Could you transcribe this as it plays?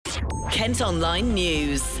Kent Online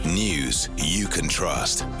News. News you can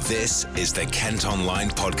trust. This is the Kent Online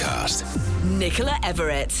Podcast. Nicola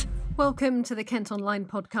Everett. Welcome to the Kent Online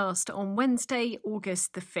Podcast on Wednesday,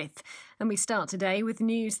 August the 5th. And we start today with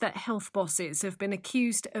news that health bosses have been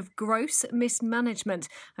accused of gross mismanagement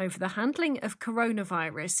over the handling of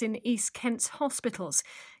coronavirus in East Kent's hospitals.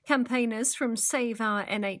 Campaigners from Save Our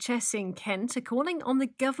NHS in Kent are calling on the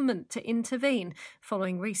government to intervene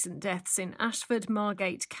following recent deaths in Ashford,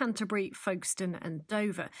 Margate, Canterbury, Folkestone and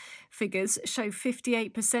Dover. Figures show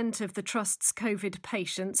 58% of the Trust's COVID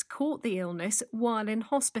patients caught the illness while in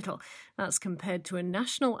hospital. That's compared to a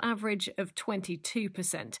national average of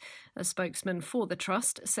 22%. A spokesman for the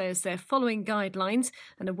Trust says they're following guidelines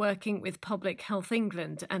and are working with Public Health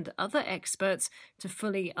England and other experts to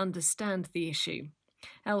fully understand the issue.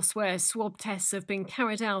 Elsewhere, swab tests have been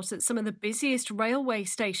carried out at some of the busiest railway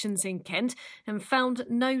stations in Kent and found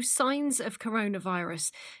no signs of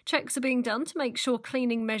coronavirus. Checks are being done to make sure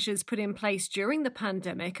cleaning measures put in place during the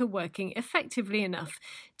pandemic are working effectively enough.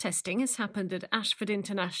 Testing has happened at Ashford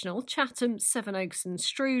International, Chatham, Sevenoaks and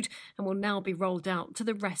Strood and will now be rolled out to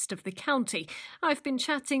the rest of the county. I've been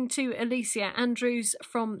chatting to Alicia Andrews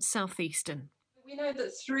from Southeastern. We know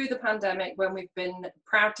that through the pandemic, when we've been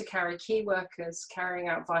proud to carry key workers carrying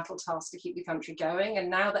out vital tasks to keep the country going, and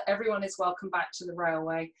now that everyone is welcome back to the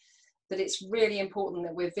railway, that it's really important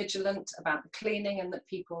that we're vigilant about the cleaning and that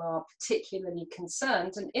people are particularly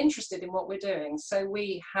concerned and interested in what we're doing. So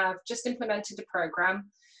we have just implemented a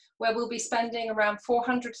programme where we'll be spending around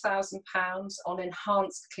 £400,000 on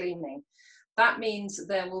enhanced cleaning. That means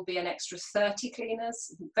there will be an extra 30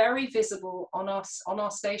 cleaners, very visible on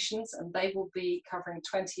our stations, and they will be covering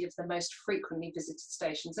 20 of the most frequently visited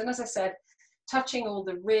stations. And as I said, touching all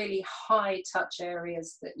the really high touch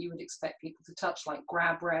areas that you would expect people to touch, like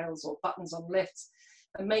grab rails or buttons on lifts,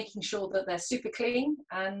 and making sure that they're super clean.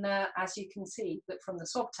 And as you can see, that from the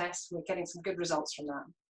swab test, we're getting some good results from that.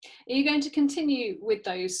 Are you going to continue with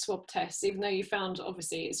those swab tests, even though you found,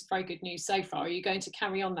 obviously, it's very good news so far? Are you going to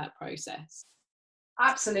carry on that process?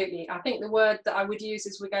 Absolutely. I think the word that I would use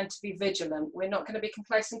is we're going to be vigilant. We're not going to be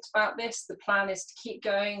complacent about this. The plan is to keep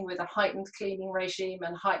going with a heightened cleaning regime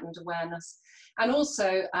and heightened awareness. And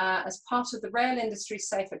also, as part of the Rail Industry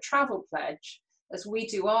Safer Travel Pledge, as we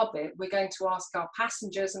do our bit, we're going to ask our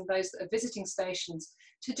passengers and those that are visiting stations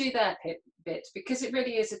to do their bit, because it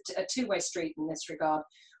really is a two-way street in this regard.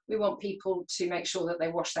 We want people to make sure that they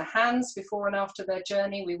wash their hands before and after their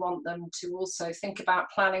journey. We want them to also think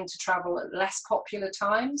about planning to travel at less popular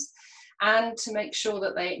times and to make sure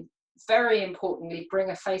that they, very importantly, bring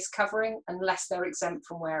a face covering unless they're exempt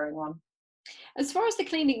from wearing one. As far as the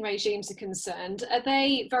cleaning regimes are concerned, are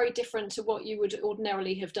they very different to what you would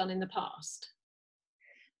ordinarily have done in the past?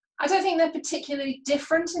 I don't think they're particularly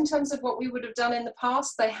different in terms of what we would have done in the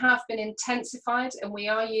past. They have been intensified, and we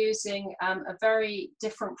are using a very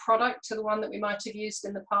different product to the one that we might have used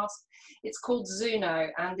in the past. It's called Zuno,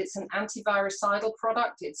 and it's an antivirucidal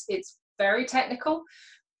product. It's very technical,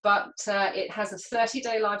 but it has a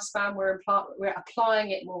 30-day lifespan. We're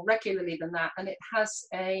applying it more regularly than that, and it has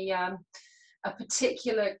a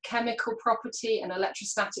particular chemical property and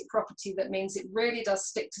electrostatic property that means it really does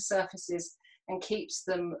stick to surfaces and keeps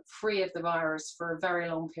them free of the virus for a very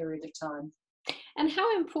long period of time. And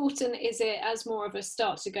how important is it, as more of us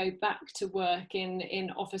start to go back to work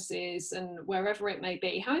in offices and wherever it may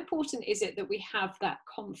be, how important is it that we have that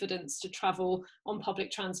confidence to travel on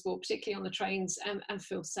public transport, particularly on the trains, and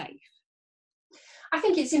feel safe? I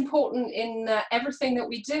think it's important in everything that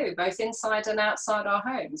we do, both inside and outside our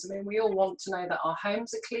homes. I mean, we all want to know that our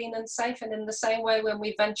homes are clean and safe, and in the same way when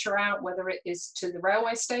we venture out, whether it is to the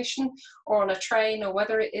railway station or on a train, or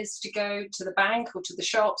whether it is to go to the bank or to the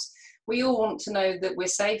shops, we all want to know that we're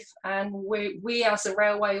safe. And we as a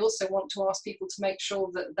railway also want to ask people to make sure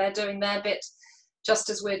that they're doing their bit, just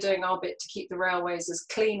as we're doing our bit to keep the railways as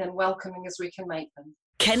clean and welcoming as we can make them.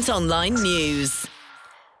 Kent Online News.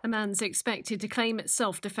 A man's expected to claim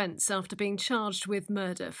self-defence after being charged with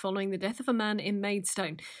murder following the death of a man in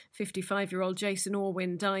Maidstone. 55-year-old Jason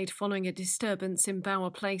Orwin died following a disturbance in Bower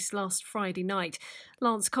Place last Friday night.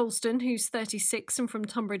 Lance Colston, who's 36 and from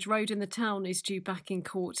Tunbridge Road in the town, is due back in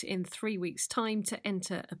court in 3 weeks' time to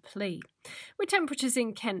enter a plea. With temperatures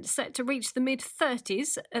in Kent set to reach the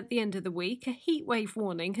mid-30s at the end of the week, a heatwave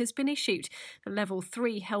warning has been issued. The Level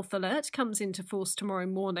 3 health alert comes into force tomorrow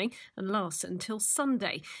morning and lasts until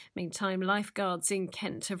Sunday. Meantime, lifeguards in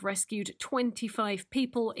Kent have rescued 25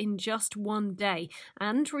 people in just one day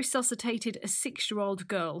and resuscitated a 6-year-old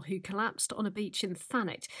girl who collapsed on a beach in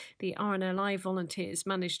Thanet. The RNLI volunteers volunteers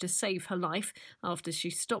managed to save her life after she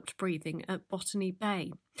stopped breathing at Botany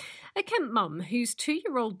Bay. A Kent mum whose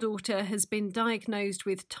 2-year-old daughter has been diagnosed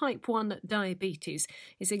with type 1 diabetes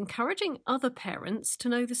is encouraging other parents to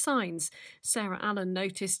know the signs. Sarah Allen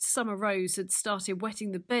noticed Summer Rose had started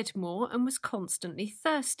wetting the bed more and was constantly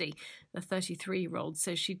thirsty. The 33-year-old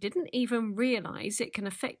says she didn't even realise it can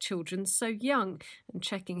affect children so young, and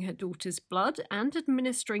checking her daughter's blood and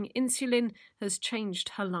administering insulin has changed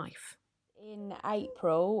her life. In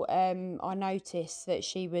April, I noticed that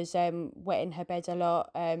she was wetting her bed a lot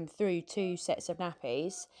through 2 sets of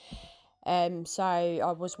nappies. So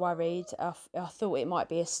I was worried. I thought it might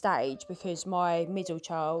be a stage because my middle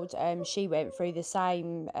child, she went through the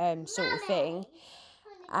same sort of thing.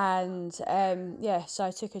 And so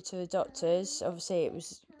I took her to the doctors. Obviously, it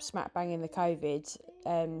was smack bang in the COVID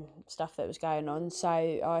stuff that was going on. So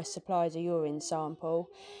I supplied a urine sample.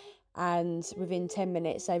 And within 10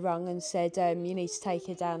 minutes they rung and said, you need to take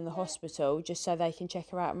her down the hospital just so they can check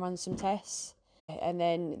her out and run some tests. And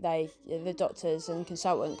then the doctors and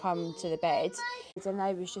consultant come to the bed and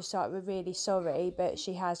they was just like, we're really sorry, but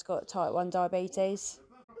she has got type 1 diabetes.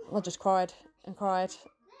 I just cried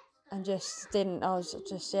and just didn't, I was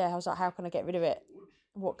like, how can I get rid of it?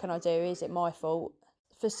 What can I do? Is it my fault?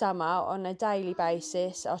 For Summer, on a daily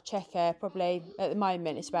basis, I'll check her probably, at the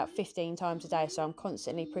moment, it's about 15 times a day, so I'm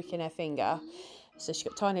constantly pricking her finger. So she's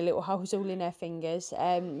got tiny little holes all in her fingers.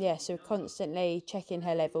 So constantly checking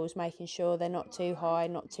her levels, making sure they're not too high,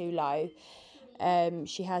 not too low.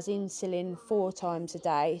 She has insulin 4 times a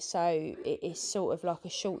day, so it's sort of like a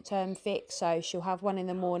short-term fix. So she'll have one in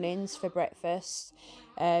the mornings for breakfast,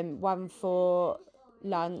 one for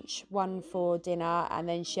lunch, one for dinner, and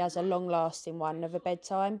then she has a long-lasting one of a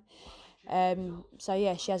bedtime.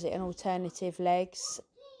 She has it in alternative legs.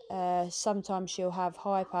 Sometimes she'll have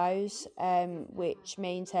hypos, which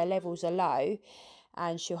means her levels are low,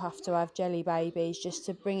 and she'll have to have jelly babies just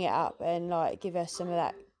to bring it up and give her some of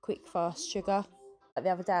that quick fast sugar. The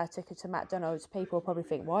other day I took her to McDonald's. People will probably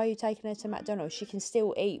think, why are you taking her to McDonald's? She can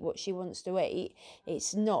still eat what she wants to eat.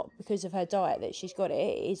 It's not because of her diet that she's got it,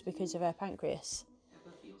 it is because of her pancreas.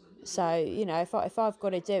 So, if I've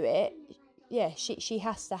got to do it, she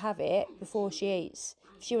has to have it before she eats.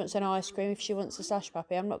 If she wants an ice cream, if she wants a slush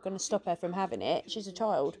puppy, I'm not going to stop her from having it. She's a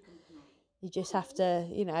child. You just have to,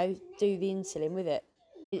 do the insulin with it.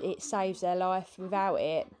 It saves their life. Without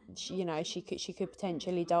it, she could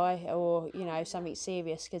potentially die, or, something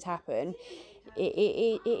serious could happen.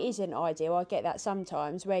 It isn't ideal. I get that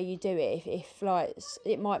sometimes where you do it. If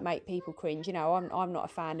it might make people cringe. I'm not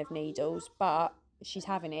a fan of needles, but she's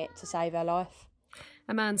having it to save her life.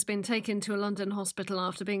 A man's been taken to a London hospital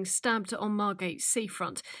after being stabbed on Margate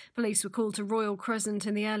seafront. Police were called to Royal Crescent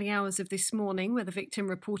in the early hours of this morning, where the victim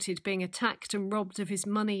reported being attacked and robbed of his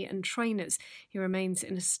money and trainers. He remains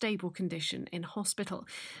in a stable condition in hospital.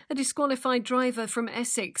 A disqualified driver from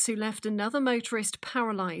Essex who left another motorist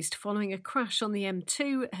paralysed following a crash on the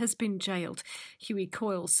M2 has been jailed. Huey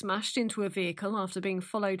Coyle smashed into a vehicle after being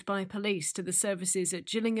followed by police to the services at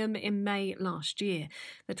Gillingham in May last year.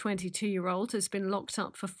 The 22-year-old has been locked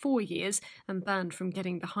up for 4 years and banned from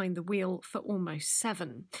getting behind the wheel for almost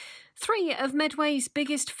 7. 3 of Medway's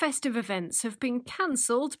biggest festive events have been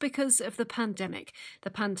cancelled because of the pandemic. The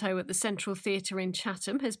Panto at the Central Theatre in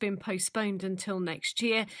Chatham has been postponed until next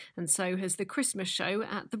year, and so has the Christmas show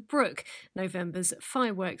at the Brook. November's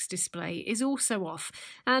fireworks display is also off.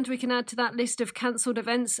 And we can add to that list of cancelled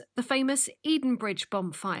events the famous Edenbridge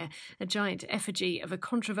bonfire, a giant effigy of a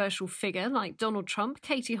controversial figure like Donald Trump,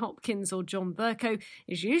 Katie Hopkins or John Bercow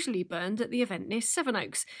is usually burned at the event near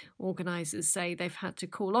Sevenoaks. Organisers say they've had to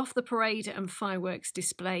call off the parade and fireworks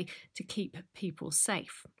display to keep people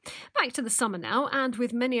safe. Back to the summer now, and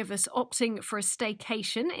with many of us opting for a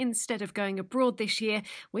staycation instead of going abroad this year,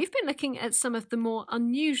 we've been looking at some of the more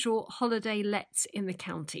unusual holiday lets in the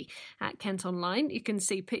county. At Kent Online, you can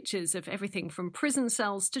see pictures of everything from prison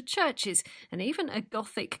cells to churches and even a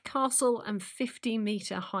Gothic castle and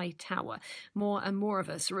 50-metre high tower. More and more of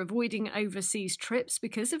us are avoiding overseas trips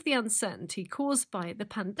because of the uncertainty caused by the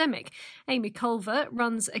pandemic. Amy Culver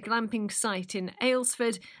runs a glamping site in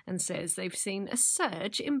Aylesford and says they've seen a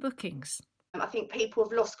surge in bookings. I think people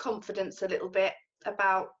have lost confidence a little bit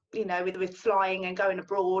about, with flying and going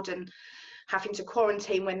abroad and having to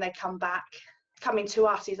quarantine when they come back. Coming to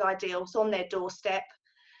us is ideal. It's on their doorstep,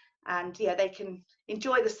 and they can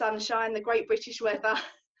enjoy the sunshine, the great British weather.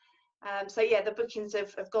 The bookings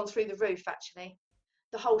have gone through the roof, actually.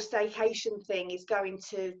 The whole staycation thing is going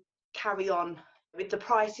to carry on with the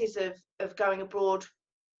prices of going abroad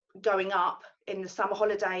going up. in the summer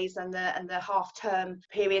holidays and the half term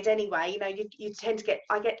period anyway. You know, you tend to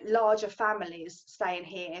I get larger families staying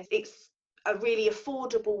here. It's a really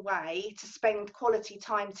affordable way to spend quality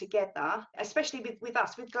time together, especially with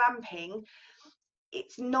us, with glamping.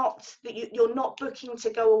 It's not that you're not booking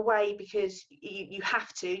to go away because you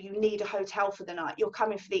have to. You need a hotel for the night. You're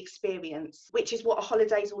coming for the experience, which is what a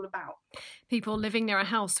holiday is all about. People living near a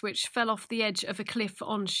house which fell off the edge of a cliff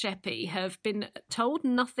on Sheppey have been told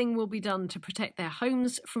nothing will be done to protect their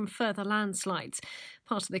homes from further landslides.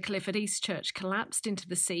 Part of the cliff at Eastchurch collapsed into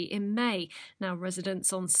the sea in May. Now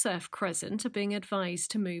residents on Surf Crescent are being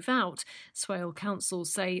advised to move out. Swale Council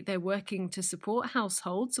say they're working to support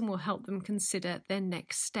households and will help them consider their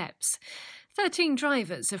next steps. 13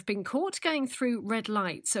 drivers have been caught going through red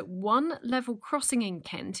lights at one level crossing in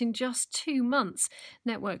Kent in just 2 months.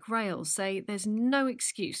 Network Rail say there's no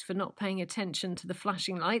excuse for not paying attention to the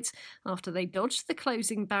flashing lights after they dodged the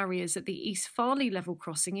closing barriers at the East Farley level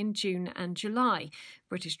crossing in June and July.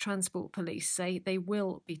 British Transport Police say they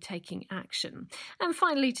will be taking action. And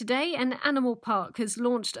finally today, an animal park has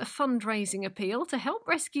launched a fundraising appeal to help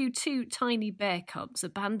rescue 2 tiny bear cubs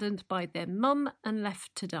abandoned by their mum and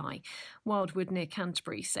left to die. Wildwood near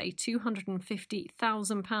Canterbury say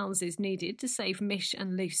 £250,000 is needed to save Mish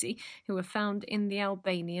and Lucy, who were found in the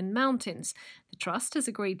Albanian mountains. The Trust has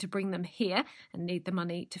agreed to bring them here and need the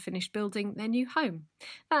money to finish building their new home.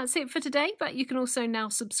 That's it for today, but you can also now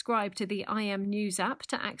subscribe to the IM News app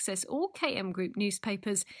to access all KM Group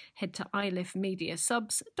newspapers. Head to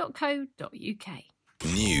ilifmediasubs.co.uk.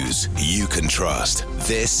 News you can trust.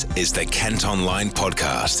 This is the Kent Online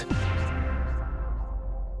Podcast.